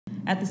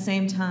At the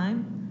same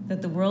time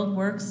that the world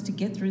works to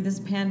get through this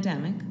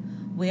pandemic,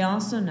 we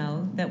also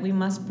know that we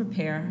must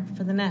prepare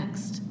for the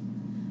next.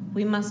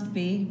 We must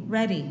be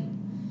ready,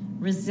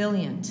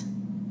 resilient,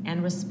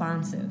 and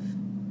responsive.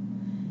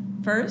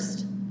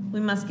 First, we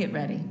must get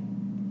ready.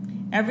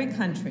 Every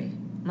country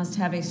must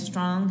have a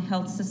strong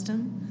health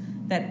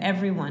system that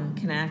everyone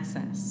can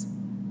access,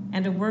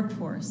 and a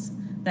workforce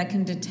that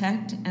can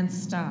detect and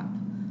stop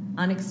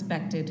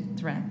unexpected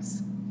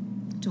threats.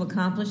 To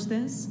accomplish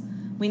this,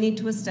 we need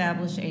to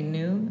establish a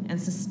new and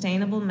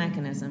sustainable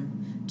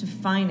mechanism to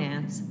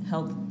finance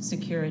health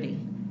security.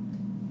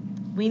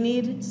 We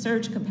need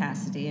surge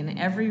capacity in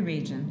every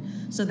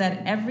region so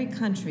that every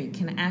country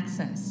can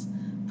access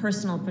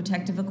personal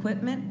protective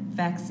equipment,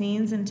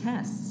 vaccines, and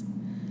tests.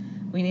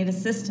 We need a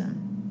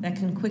system that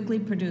can quickly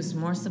produce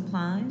more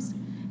supplies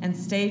and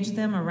stage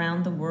them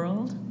around the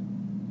world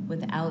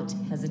without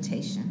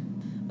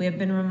hesitation. We have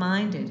been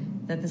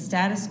reminded that the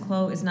status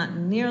quo is not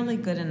nearly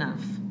good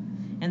enough,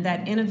 and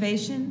that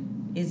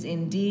innovation is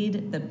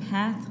indeed the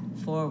path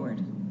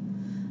forward.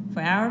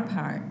 For our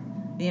part,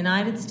 the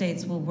United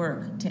States will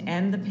work to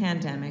end the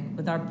pandemic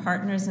with our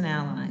partners and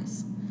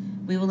allies.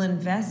 We will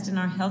invest in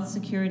our health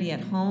security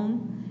at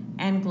home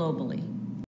and globally.